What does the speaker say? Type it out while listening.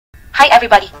Hi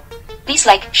everybody. Please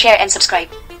like, share and subscribe.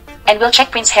 And we'll check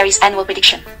Prince Harry's annual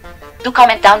prediction. Do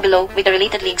comment down below with the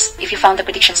related links if you found the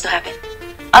predictions to happen.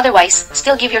 Otherwise,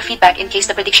 still give your feedback in case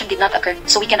the prediction did not occur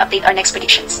so we can update our next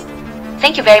predictions.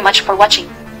 Thank you very much for watching.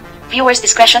 Viewers'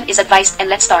 discretion is advised, and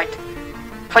let's start.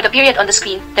 For the period on the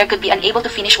screen, there could be unable to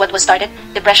finish what was started,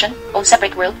 depression, own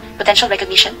separate world, potential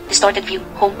recognition, distorted view,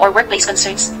 home or workplace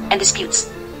concerns, and disputes.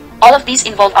 All of these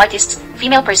involve artists,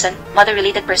 female person,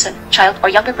 mother-related person, child or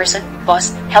younger person, boss,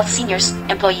 health seniors,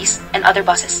 employees, and other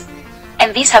bosses.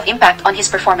 And these have impact on his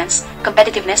performance,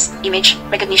 competitiveness, image,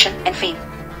 recognition, and fame.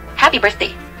 Happy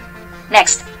birthday!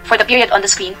 Next, for the period on the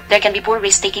screen, there can be poor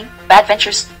risk-taking, bad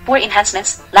ventures, poor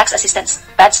enhancements, lacks assistance,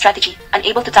 bad strategy,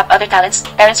 unable to tap other talents,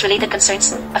 parents-related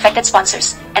concerns, affected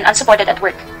sponsors, and unsupported at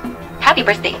work. Happy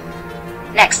birthday!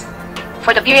 Next,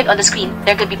 for the period on the screen,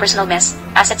 there could be personal mess,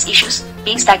 assets issues,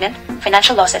 being stagnant,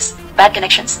 financial losses, bad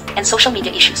connections, and social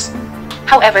media issues.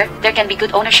 However, there can be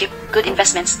good ownership, good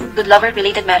investments, good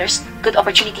lover-related matters, good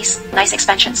opportunities, nice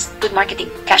expansions, good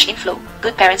marketing, cash inflow,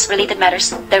 good parents-related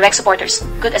matters, direct supporters,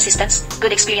 good assistance,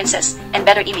 good experiences, and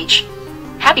better image.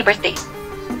 Happy birthday!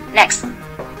 Next,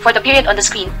 for the period on the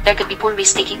screen, there could be poor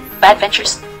risk-taking, bad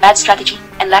ventures, bad strategy,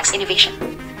 and lacks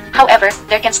innovation. However,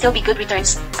 there can still be good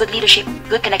returns, good leadership,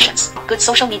 good connections, good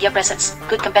social media presence,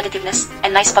 good competitiveness,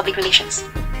 and nice public relations.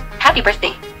 Happy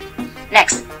birthday!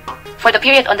 Next, for the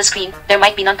period on the screen, there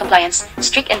might be non-compliance,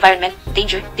 strict environment,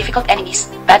 danger, difficult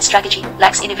enemies, bad strategy,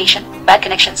 lacks innovation, bad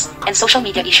connections, and social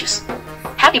media issues.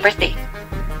 Happy birthday!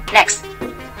 Next,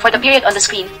 for the period on the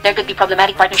screen, there could be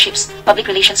problematic partnerships, public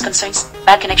relations concerns,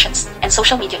 bad connections, and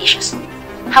social media issues.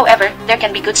 However, there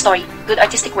can be good story, good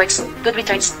artistic works, good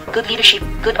returns, good leadership,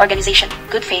 good organization,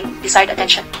 good fame, desired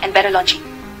attention, and better launching.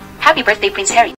 Happy birthday, Prince Harry!